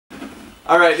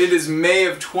Alright, it is May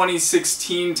of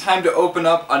 2016. Time to open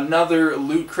up another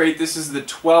Loot Crate. This is the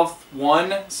 12th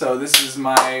one, so this is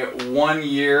my 1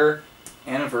 year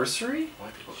anniversary?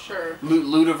 Sure.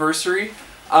 Loot-anniversary.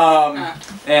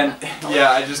 And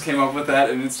yeah, I just came up with that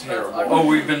and it's terrible. Oh,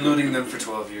 we've been looting them for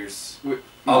 12 years.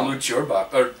 I'll loot your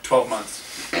box, or 12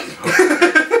 months.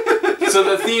 So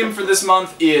the theme for this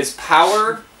month is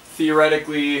power.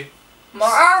 Theoretically,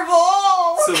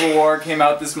 Marvel! Civil War came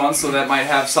out this month, so that might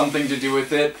have something to do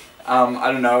with it.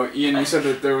 I don't know. Ian, you said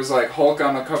that there was like Hulk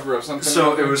on the cover of something.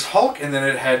 So it was Hulk, and then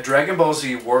it had Dragon Ball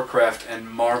Z, Warcraft, and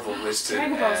Marvel listed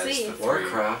Dragon Ball as Z. the three.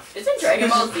 Warcraft. Isn't Dragon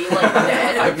Ball Z like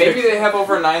dead? Maybe they have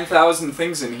over 9,000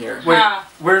 things in here. Wait,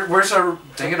 where's our,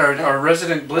 dang it, our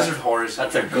resident Blizzard whore is.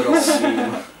 That's a good old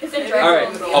meme. Isn't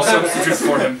Dragon Ball Z? I'll substitute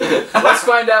for him. Let's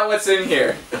find out what's in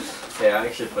here. Yeah, I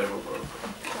actually played Warcraft.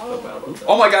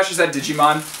 Oh my gosh, is that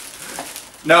Digimon?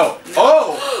 No.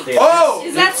 Oh! Oh!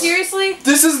 Is that seriously?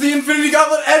 This is the Infinity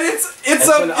Gauntlet, and it's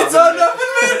an oven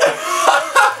mitt.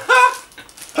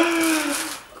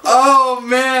 Oh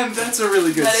man, that's a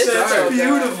really good That is start. so good.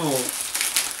 Beautiful.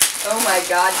 Oh my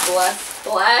god,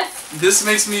 bless. This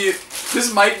makes me.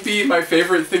 This might be my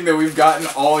favorite thing that we've gotten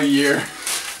all year.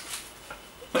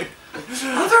 Like.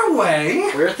 Other way?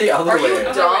 We're the other Are you way.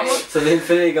 dumb? So the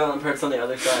Infinity Gauntlet part's on the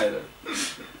other side.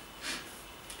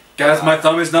 Guys, my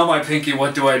thumb is not my pinky,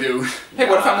 what do I do? Hey,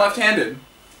 what if I'm left-handed?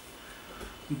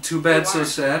 Too bad, so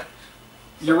sad.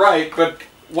 You're right, but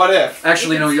what if?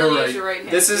 Actually, no, you're right.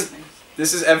 This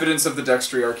is evidence of the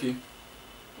dextriarchy.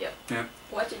 Yep. Yeah.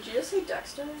 What, did you just say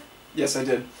Dexter? Yes, I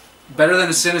did. Better than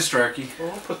a sinistrarchy.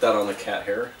 We'll put that on the cat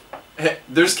hair. Hey,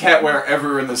 there's catware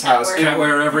everywhere in this house. Can't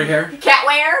wear every hair.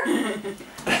 Catware?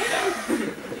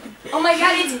 Oh my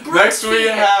god, it's Brucey! Next we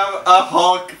have a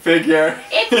Hulk figure.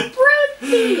 It's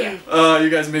Brucey! Oh, you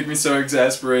guys make me so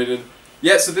exasperated.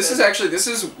 Yeah, so this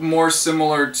is more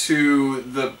similar to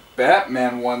the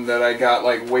Batman one that I got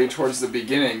like way towards the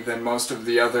beginning than most of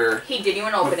the other. He didn't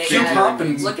even open it Cute yet. Pop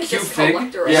and Look at Cute this Fig.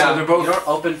 collector. Yeah. So they're both. You don't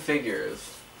open figures.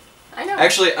 I know.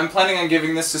 Actually, I'm planning on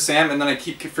giving this to Sam, and then I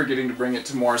keep forgetting to bring it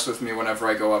to Morris with me whenever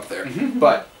I go up there.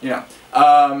 But you know,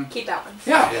 Keep that one.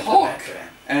 yeah, Hulk,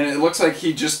 and it looks like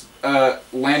he just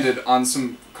landed on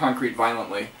some concrete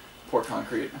violently. Poor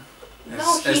concrete. No,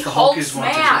 as he the Hulk Hulk is wanted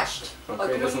to. smashed.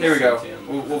 Okay, doesn't Here we go. seem-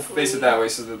 We'll face it that way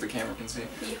so that the camera can see.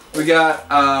 We got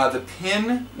the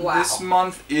pin. Wow. This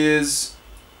month is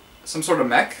some sort of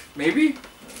mech, maybe?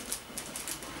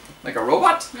 Like a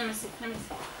robot? Let me see.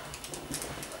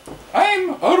 I'm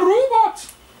a robot!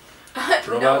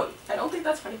 No, I don't think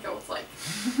that's what it goes like.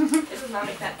 It does not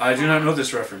make that. I do not know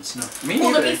this reference, no. Me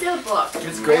Well, let neither. me see the book.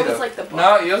 It's great It's though. like the book.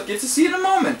 No, you'll get to see it in a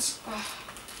moment.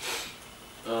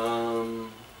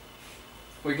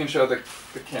 We can show the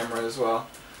camera as well.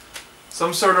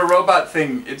 Some sort of robot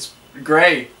thing. It's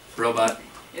gray. Robot.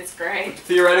 It's great.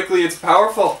 Theoretically, it's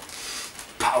powerful.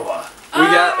 Power. We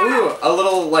got, a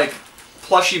little, like,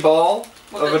 plushy ball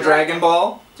With of a a Dragon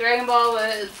Ball. Dragon Ball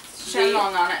with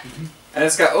Shenlong on it. And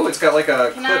it's got, it's got like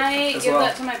a Can clip I as give well.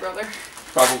 that to my brother?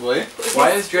 Probably.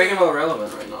 Why is Dragon Ball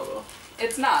relevant right now, though?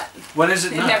 It's not. When is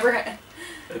it It not? never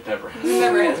It never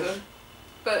has. has been.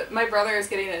 But my brother is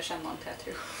getting a Shenlong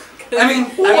tattoo. I mean,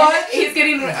 what? He's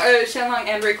getting a Shenlong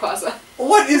and Rayquaza.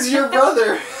 What is your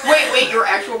brother? Wait, your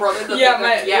actual brother?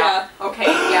 Yeah. Okay,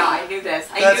 yeah, I knew this.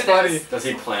 That's funny. Does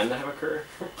he plan to have a career?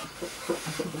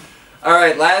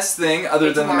 Alright, last thing, other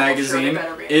It's than the Marvel shirt, magazine, it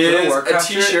better be. is a Warcraft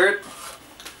shirt? t-shirt.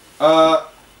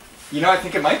 You know, I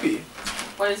think it might be.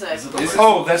 What is this? Is it?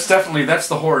 Oh, that's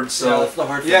the Horde, Yeah, so... that's the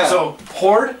hard Yeah. thing. So,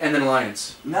 Horde and then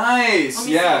Alliance. Nice, Let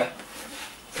me yeah. see.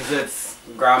 Because it's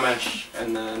Grommash,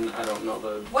 and then I don't know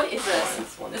the... What is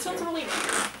this? one This too. one's really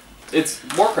weird. It's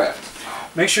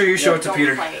Warcraft. Make sure you show it to Don't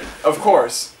Peter. fight. Of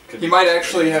course. Could He be might scary.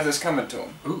 actually have this coming to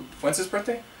him. Ooh. When's his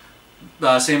birthday?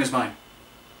 Same as mine.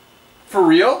 For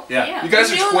real? Yeah. You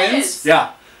guys It are really twins? is.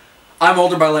 Yeah. I'm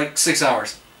older by like 6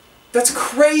 hours. That's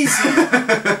crazy!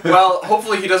 Well,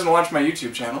 hopefully he doesn't watch my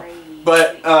YouTube channel. Crazy.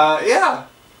 But, yeah.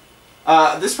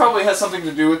 This probably has something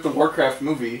to do with the Warcraft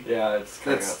movie. Yeah, it's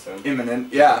coming out That's soon.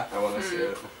 imminent. Yeah. I want to see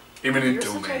it. Imminent You're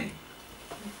such domain.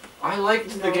 I liked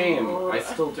the game. I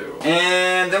still do.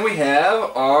 And then we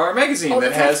have our magazine Oh, that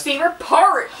that's my has favorite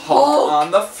part. Hulk on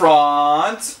the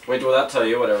front. Wait, will that tell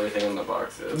you what everything in the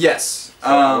box is? Yes. So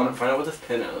I want to find out what this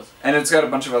pin is. And it's got a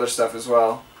bunch of other stuff as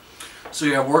well. So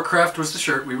yeah, Warcraft was the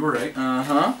shirt, we were right.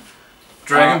 Uh-huh.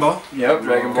 Dragon Ball. Yep,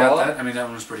 Dragon Ball. Got that. I mean, that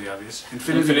one was pretty obvious.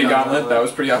 Infinity Gauntlet, that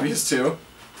was pretty obvious too.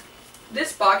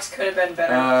 This box could have been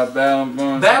better.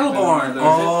 Battleborn. Battleborn.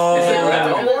 Oh. Is it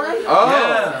Battleborn? Oh.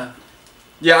 Yeah.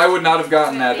 Yeah, I would not have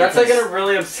gotten that. That's like in a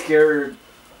really obscure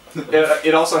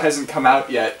It also hasn't come out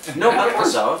yet. No,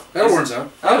 Battleborn's out. Battleborn's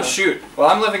out. Oh shoot! Well,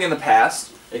 I'm living in the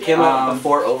past. It came out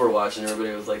before Overwatch, and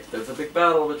everybody was like, "There's a big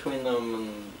battle between them,"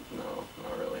 and no,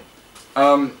 not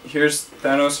really. Here's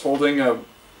Thanos holding a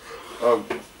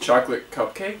chocolate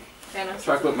cupcake. Thanos.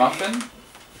 Chocolate muffin.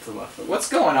 It's a muffin. What's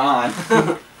going on?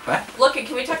 Look,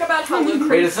 can we talk about how Lootcrate...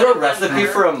 Wait, is there a recipe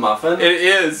for a muffin? It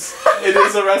is. It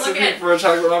is a recipe for a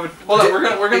chocolate muffin. Hold on,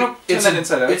 we're gonna turn that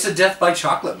inside out. It's a death by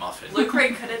chocolate muffin.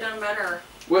 Lootcrate could have done better.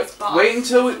 Wait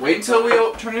until we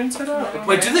turn it inside out.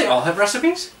 Wait, do they all have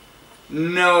recipes?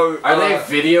 No. Are they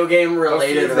video game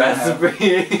related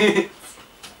recipes?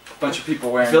 Bunch of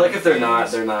people wearing. I feel like if they're not,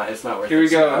 they're not. It's not worth it. Here we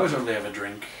go. I would totally have a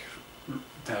drink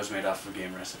that was made off of a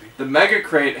game recipe. The Mega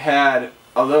Crate had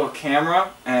a little camera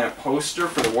and a poster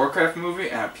for the Warcraft movie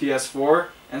and a PS4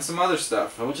 and some other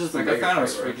stuff. How much is the like Mega a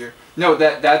Thanos Crate figure? No,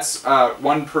 that's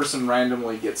one person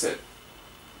randomly gets it,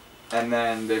 and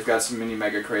then they've got some mini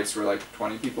Mega Crates where like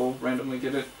 20 people randomly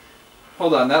get it.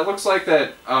 Hold on, that looks like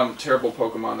that terrible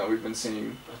Pokemon that we've been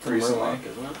seeing recently. Murloc,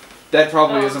 isn't it? That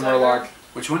probably is a Murloc.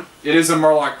 Which one? It is a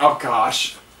Murloc. Oh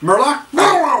gosh. Murloc?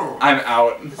 I'm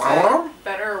out. Is that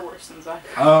better or worse than Zygarde?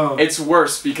 Oh. It's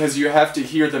worse because you have to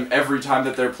hear them every time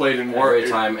that they're played in War. Every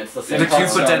time, it's the same. The cute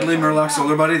sound. but deadly Murloc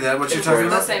Solar Buddy, that what you're talking It's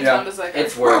the about? same Yeah. sound as Zygarde.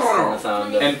 It's worse than the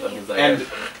sound of Zygarde. And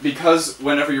because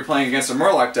whenever you're playing against a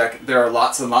Murloc deck, there are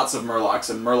lots and lots of Murlocs,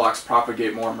 and Murlocs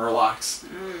propagate more Murlocs.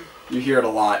 You hear it a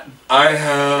lot. I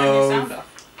And you sound have... off.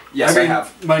 Yes, I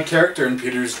have. My character in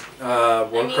Peter's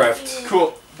Warcraft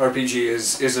Cool. RPG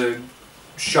is a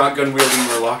shotgun-wielding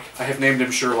Murloc. I have named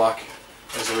him Sherlock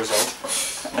as a result.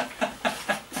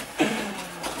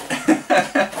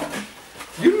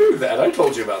 You knew that. I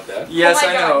told you about that. Yes, Oh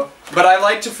my I know. But I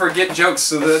like to forget jokes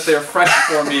so that they're fresh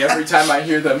for me every time I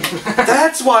hear them.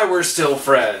 That's why we're still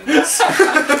friends.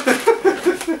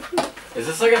 Is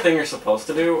this like a thing you're supposed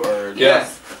to do, or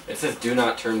Yes. It says "Do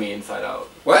not turn me inside out."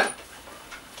 What?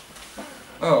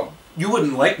 Oh. You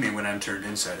wouldn't like me when I'm turned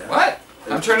inside out. What?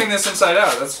 I'm turning this inside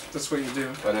out. That's what you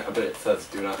do. But it says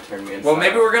 "Do not turn me inside." Well,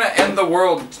 maybe out. we're gonna end the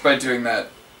world by doing that.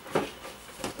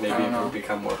 Maybe I don't it know. will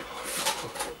become more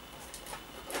powerful.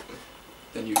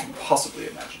 Than you can possibly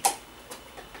imagine.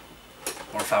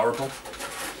 More powerful?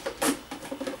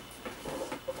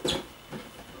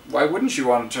 Why wouldn't you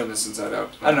want to turn this inside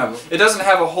out? I don't know. It doesn't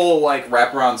have a whole like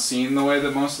wraparound scene the way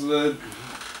that most of the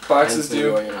boxes Hence do.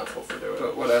 you're not supposed to do it.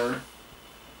 But whatever.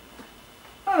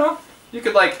 I don't know. You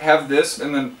could like have this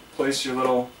and then place your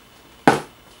little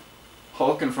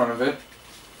Hulk in front of it.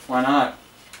 Why not?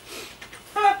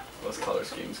 Those color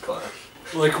schemes clash.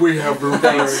 Like we have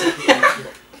Thanks.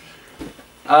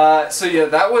 So yeah,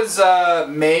 that was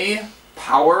May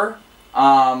Power.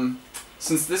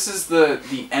 Since this is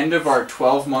the end of our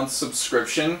 12-month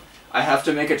subscription, I have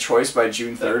to make a choice by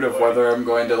June 3rd of whether I'm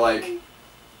going to like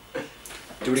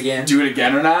do it again. Do it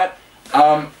again or not.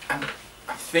 I'm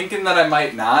thinking that I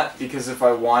might not, because if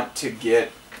I want to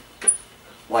get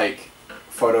like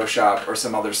Photoshop or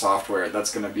some other software,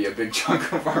 that's going to be a big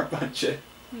chunk of our budget.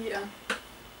 Yeah.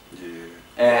 Yeah.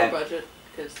 And Your budget,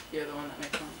 because you're the one that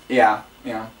makes money.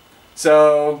 yeah.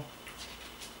 So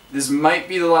this might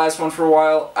be the last one for a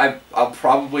while. I'll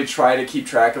probably try to keep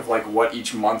track of like what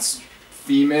each month's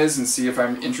theme is and see if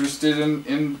I'm interested in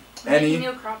any. Make a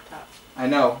new crop top. I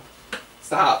know.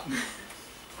 Stop.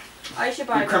 I should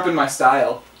buy. You're crimping my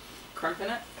style. Crimping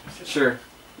it? Sure.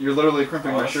 You're literally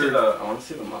crimping my shirt. I want to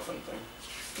see the muffin thing.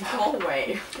 No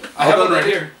way. I have Although one right that-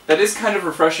 here. That is kind of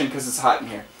refreshing because it's hot in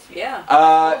here. Yeah.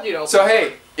 I told you to open So it.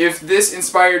 hey, if this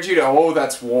inspired you to, oh,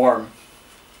 that's warm.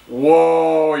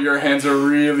 Whoa, your hands are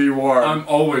really warm. I'm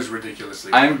always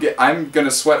ridiculously. I'm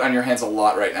gonna sweat on your hands a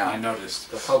lot right I now.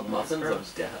 noticed. They're called muffins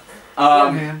of death.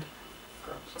 hand.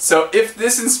 So if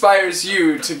this inspires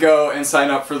you to go and sign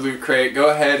up for Loot Crate, go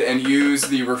ahead and use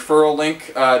the referral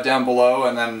link down below,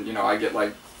 and then I get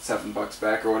like $7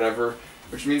 back or whatever,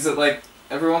 which means that like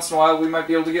every once in a while we might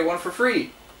be able to get one for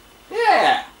free.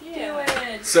 Yeah. Do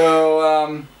it.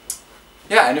 So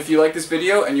yeah, and if you like this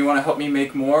video and you want to help me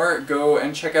make more, go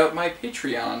and check out my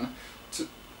Patreon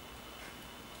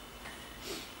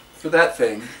for that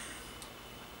thing.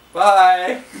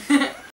 Bye.